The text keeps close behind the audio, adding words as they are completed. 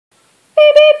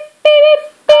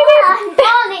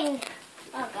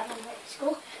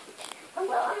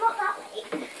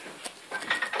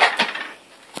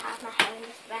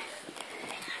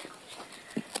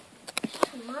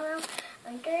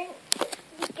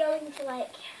going to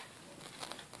like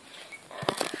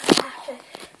have to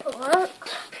put work.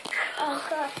 Oh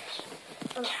gosh.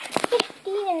 I'm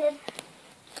 15 in the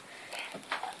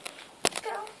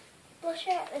go brush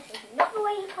it. This is not the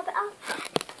way you pop it off.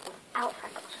 Out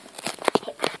freckles.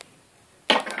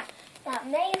 That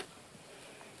name.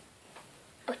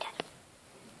 Butter.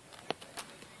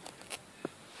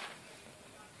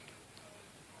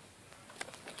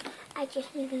 I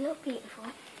just need to look beautiful.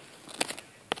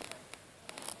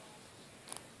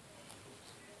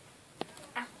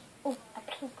 Oh, a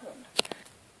pink one.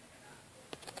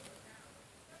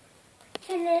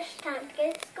 Finished, time to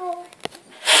go to school.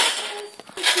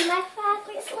 This is my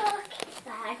favourite look.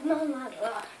 Like, Mama,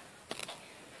 look.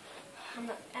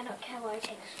 I don't care where I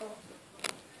take to school.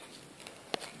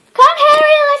 Come on,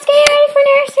 Henry, let's get you ready for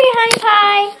nursery, honey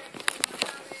pie.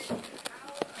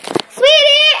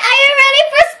 Sweetie, are you ready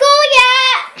for school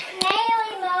yet?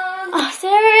 Nearly, Mom. Oh,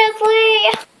 seriously?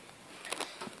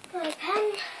 My pen.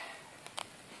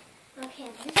 Okay.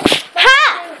 Ha!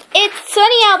 It's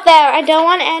sunny out there. I don't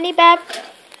want any bad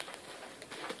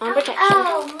protection.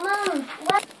 Oh, Mom.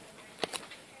 What?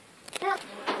 No.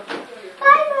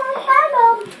 Bye, Mom. Bye,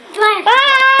 Mom.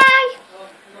 Bye!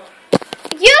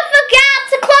 You forgot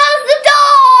to close the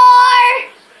door!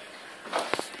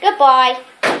 Goodbye.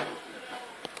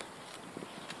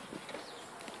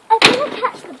 I'm gonna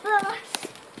catch the bus.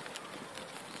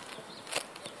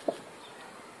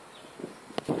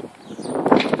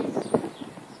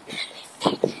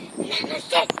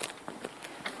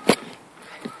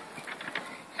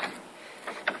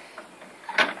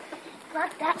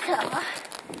 Look, that's over.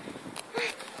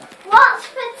 What's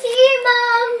for tea,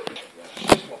 Mum?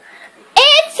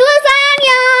 It's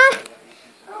lasagna!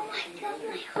 Oh my God,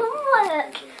 my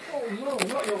homework. Oh no,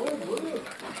 not your homework.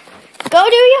 Go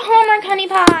do your homework, honey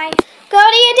pie. Go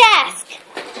to your desk.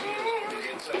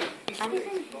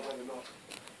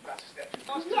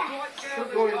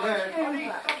 Don't go in there.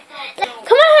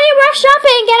 Come on, honey, we're off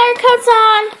shopping. Get our coats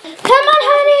on. Come on,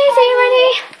 honey. Are you ready?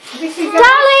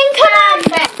 Darling, come on.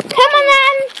 Come on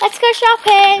then. Let's go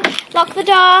shopping. Lock the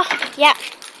door. Yep.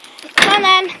 Come on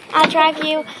then. I'll drag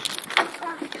you.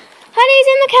 Honey's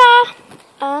in the car.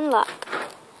 Unlock.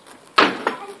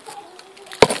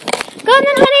 Go on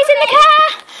then, honey's in the car.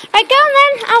 Right, go on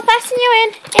then. I'll fasten you in.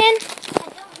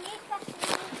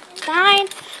 Fine.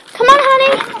 Come on,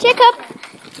 honey. Jacob.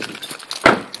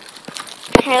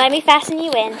 Here, let me fasten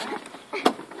you in.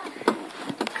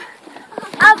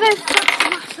 I'll go.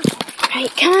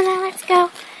 Right, come on then, let's go.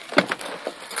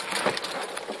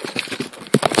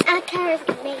 Our car is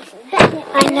amazing.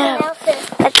 I know.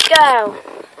 Let's go.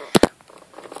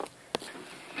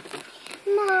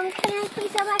 Mom, can I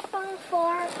please have my phone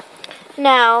for?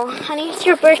 No, honey, it's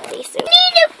your birthday soon.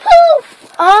 Need a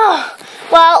poof! Oh,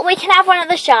 well, we can have one at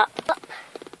the shop.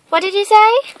 What did you say?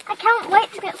 I can't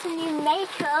wait to get some new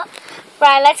makeup.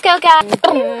 Right, let's go, guys.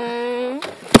 Get me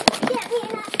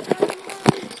that.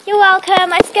 You're welcome.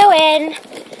 Let's go in.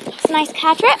 It's a nice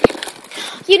car trip.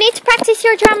 You need to practice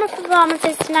your drama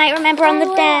performances tonight, remember, on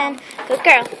the den. Good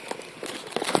girl.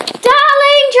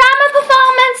 Darling, drama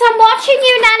performance. I'm watching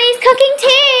you. Nanny's cooking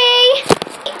tea.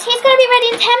 Tea's going to be ready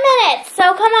in 10 minutes,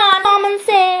 so come on,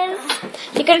 performances.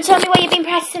 You're going to tell me what you've been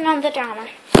practicing on the drama.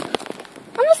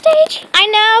 On the stage. I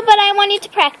know, but I want you to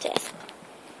practice.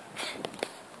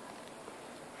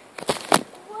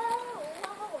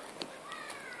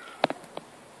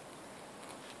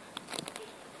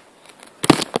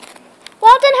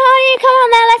 Well done, honey. Come on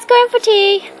now, let's go in for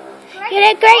tea. You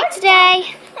did great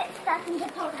today. It's starting to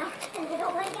pull out and I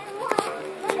don't like it anymore.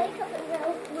 My makeup is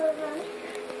will run.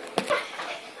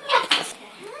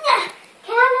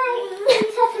 Can I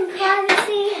please have some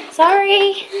privacy? Sorry.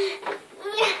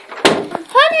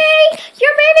 Honey,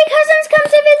 your baby cousin's come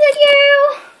to visit you.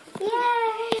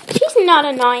 Yay. She's not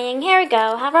annoying. Here we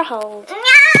go. Have her hold. No!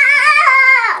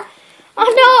 Oh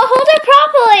no, hold her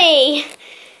properly.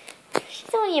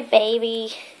 She's only a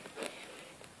baby.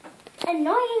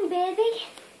 Annoying baby.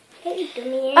 Hey,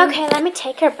 dummy. Okay, let me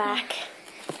take her back.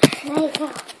 There you go.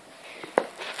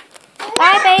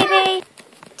 Bye, baby.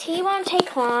 Tea won't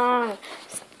take long.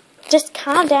 Just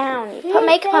calm down. You put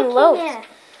makeup on loads.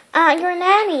 Your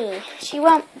nanny. She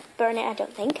won't burn it, I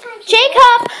don't think.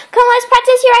 Jacob, come, let's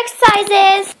practice your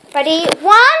exercises. Ready?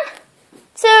 1,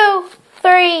 2,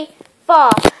 3,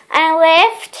 4. And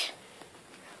lift,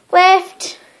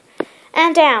 lift,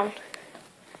 and down.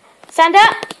 Stand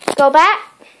up, go back,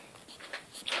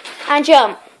 and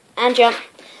jump, and jump.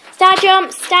 Star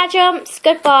jumps,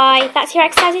 goodbye. That's your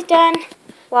exercise done.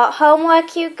 What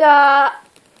homework you got?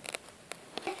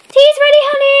 Tea's ready,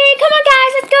 honey. Come on,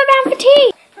 guys, let's go down for tea.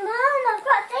 Mom, I've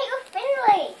got a date with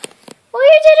Finley. Well,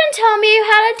 you did didn't tell me you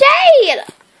had a date.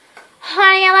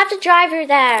 Honey, I'll have to drive you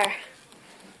there.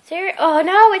 Oh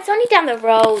no, it's only down the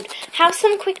road. Have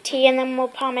some quick tea and then we'll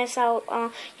promise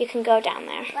you can go down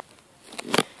there.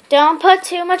 Don't put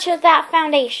too much of that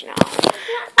foundation on.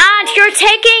 And you're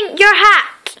taking your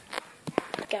hat.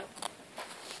 Go.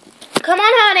 Come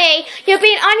on, honey. You've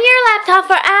been on your laptop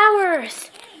for hours.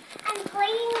 I'm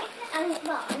playing. I'm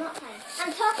not playing.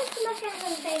 I'm talking to my friends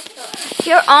on Facebook.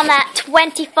 You're on that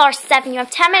 24/7. You have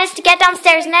 10 minutes to get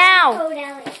downstairs now. Code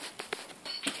Ellie.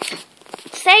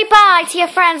 Say bye to your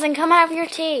friends and come have your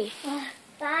tea.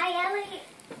 Bye, Ellie.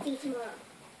 See you tomorrow.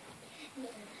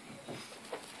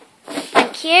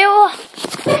 Thank you.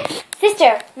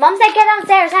 Sister, Mum said get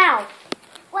downstairs now.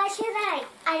 Why should I?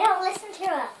 I don't listen to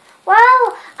her.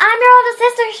 Well, I'm your older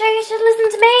sister, so you should listen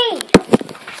to me.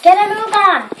 Get a move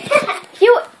on.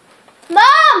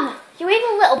 Mom! You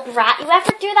evil little brat. You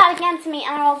ever do that again to me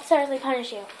and I'll seriously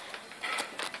punish you.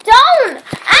 Don't!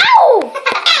 Ow!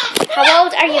 How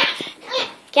old are you?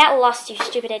 Get lost, you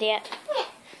stupid idiot.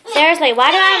 Seriously,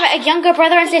 why do I have a younger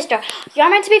brother and sister? You're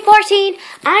meant to be 14,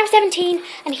 I'm 17,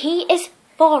 and he is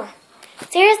 4.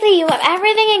 Seriously, you have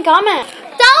everything in common.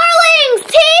 Darlings,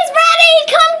 tea's ready!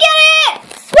 Come get it!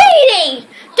 Sweetie,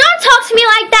 don't talk to me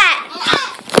like that.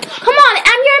 Come on,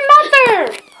 I'm your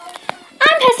mother.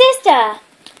 I'm her sister.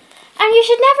 And you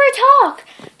should never talk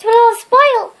to a little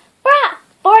spoiled brat,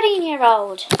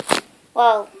 14-year-old.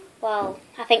 Well,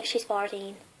 I think she's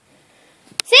 14.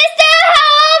 Sister, how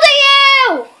old are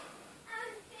you?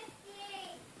 I'm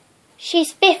 15.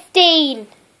 She's 15.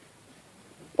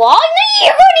 What? No,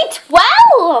 you're only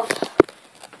 12.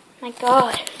 My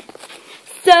God.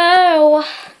 So,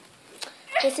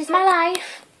 this is my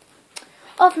life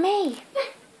of me.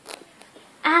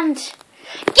 And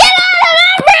get out of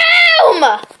my room!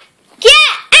 Get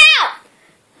out!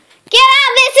 Get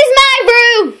out! This is my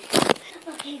room!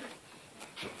 Okay.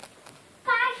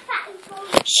 Bye, fatty boy.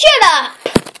 Shut up!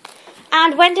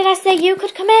 And when did I say you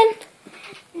could come in?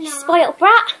 No. You spoiled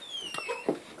brat.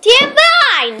 Do you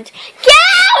mind? Get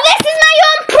out! This is my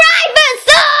own private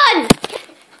son!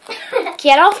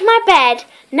 Get off my bed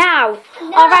now.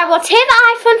 No. Alright, we'll take the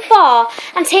iPhone 4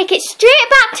 and take it straight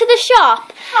back to the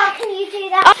shop. How can you do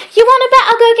that? You want to bet?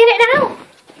 I'll go get it now.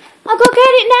 I'll go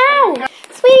get it now.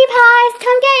 Sweetie pies,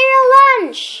 come get your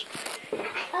lunch.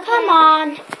 Okay. Come on.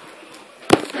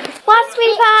 What,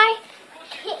 sweetie pie?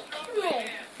 Kick me.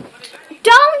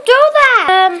 Don't do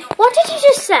that. What did you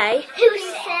just say? Who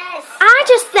says? I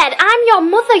just said, I'm your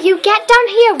mother. You get down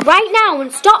here right now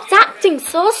and stop acting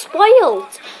so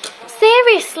spoiled.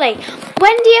 Seriously,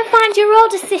 when do you find your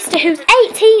older sister who's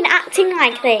 18 acting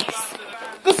like this?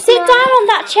 Sit down on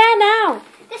that chair now.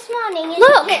 This morning in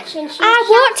Look, the kitchen, she I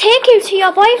won't take you to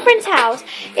your boyfriend's house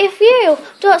if you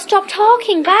don't stop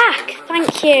talking back.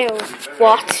 Thank you.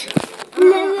 What?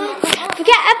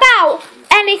 Forget about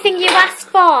anything you asked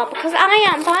for because I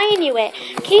am buying you it.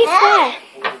 Keep there.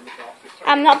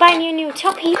 I'm not buying you a new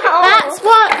toppy. That's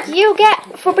what you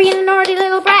get for being a naughty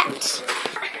little brat.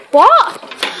 What?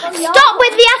 Stop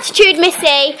with the attitude,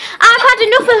 Missy. I've had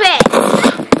enough of it.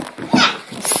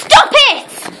 Stop it!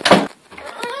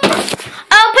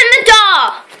 Open the door.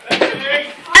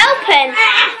 Open.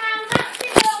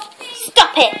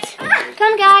 Stop it.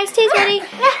 Come, guys. Tea's ready.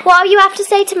 What do you have to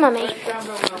say to Mummy?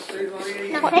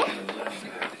 Nothing.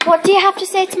 What do you have to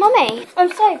say to Mummy?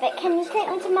 I'm sorry, but can you take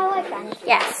me to my boyfriend?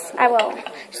 Yes, I will.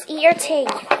 Just eat your tea.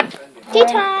 Tea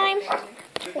time.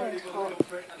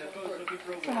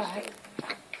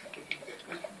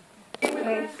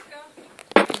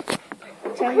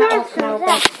 Turn that off now,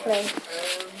 please.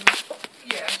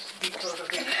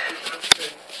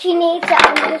 She needs it.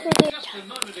 I'm just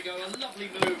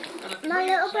my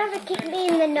little brother kicked me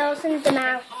in the nose and the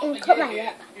mouth and cut my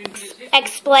lip.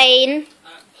 Explain.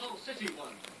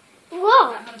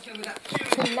 What?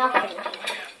 Nothing.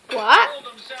 What?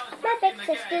 My big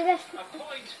sister this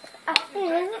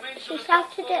afternoon, she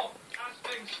shouted at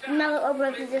my little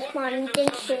brother this morning,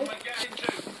 didn't she?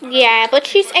 Yeah, but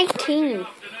she's 18.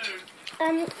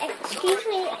 Excuse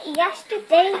me,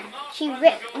 yesterday she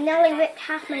nearly ripped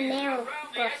half my nail,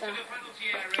 bless her.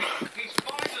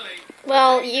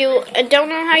 Well, you don't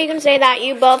know how you can say that.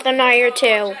 You both are not here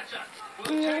too.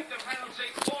 Finished!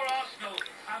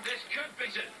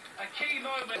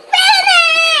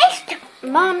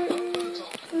 Mom,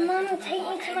 Mom, take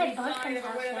me to my boyfriend's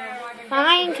house now.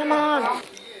 fine, come on.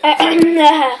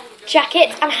 Jacket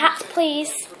and hat,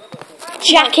 please.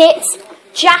 Jacket.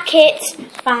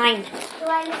 Fine. Do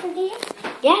I listen to you?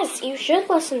 Yes, you should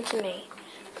listen to me.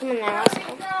 Come on now, let's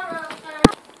go.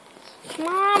 Come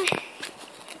on.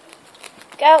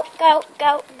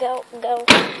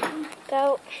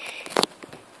 Go.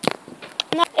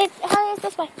 Honey, it's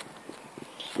this way.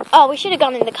 Oh, we should have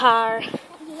gone in the car.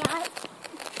 Yeah.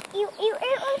 Do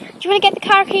you want to get the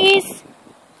car keys?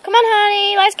 Come on,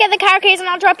 honey. Let's get the car keys and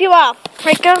I'll drop you off.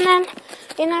 Right, go then.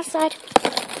 In that side.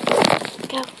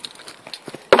 Go.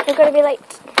 We're going to be late.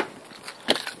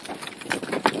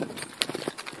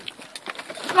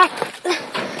 Come on.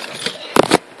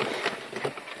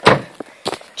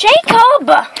 Jacob!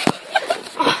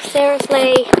 Oh,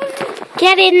 seriously.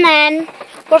 Get in then.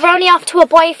 We're only off to a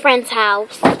boyfriend's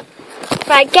house.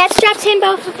 Right, get strapped in,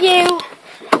 both of you.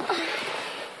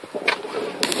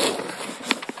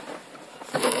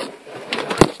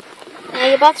 Are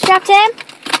you both strapped in?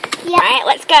 Yeah. Right,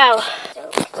 let's go.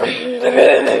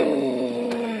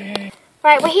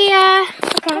 Right, we're here.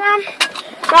 Okay. Come on.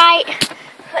 Right,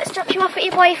 let's drop you off at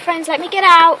your boyfriend's. Let me get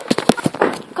out.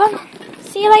 Come on.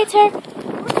 See you later.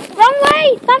 Wrong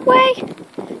way. That way.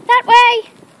 That way.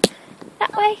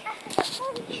 That way.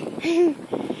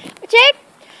 Jake.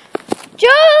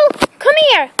 Joel, come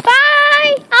here.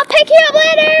 Bye. I'll pick you up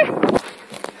later.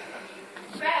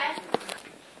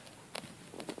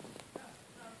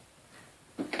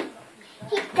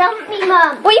 He dumped me,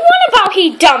 Mum. What do you want about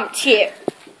he dumped you?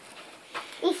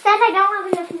 He said I don't have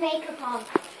enough makeup on.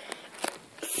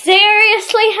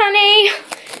 Seriously, honey?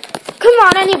 Come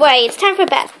on, anyway. It's time for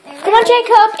bed. Come on,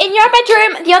 Jacob. In your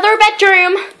bedroom. The other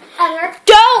bedroom.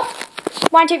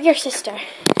 Don't wind up your sister.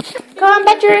 Go on,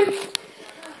 bedroom.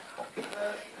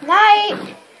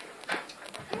 Night.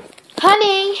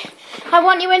 Honey, I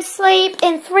want you in sleep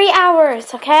in 3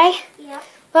 hours, okay? Yep.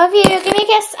 Love you. Give me a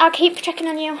kiss. I'll keep checking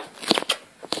on you.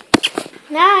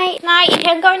 Night. Night. You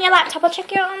can go on your laptop. I'll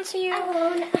check your answer you.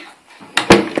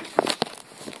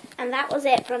 And that was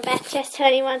it from Betchest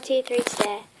 2123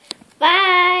 today.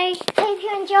 Bye. Hope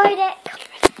you enjoyed it.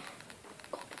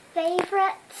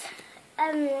 Favourite.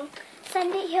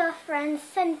 Send it to your friends.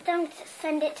 Send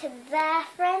it to their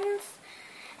friends.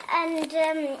 And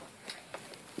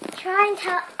try and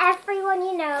tell everyone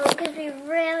you know, because we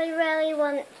really, really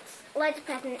want loads of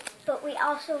presents, but we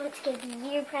also want to give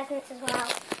you presents as well.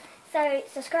 So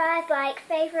subscribe, like,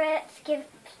 favourite,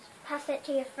 pass it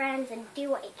to your friends, and do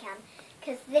what you can,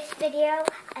 because this video,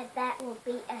 I bet, will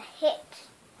be a hit.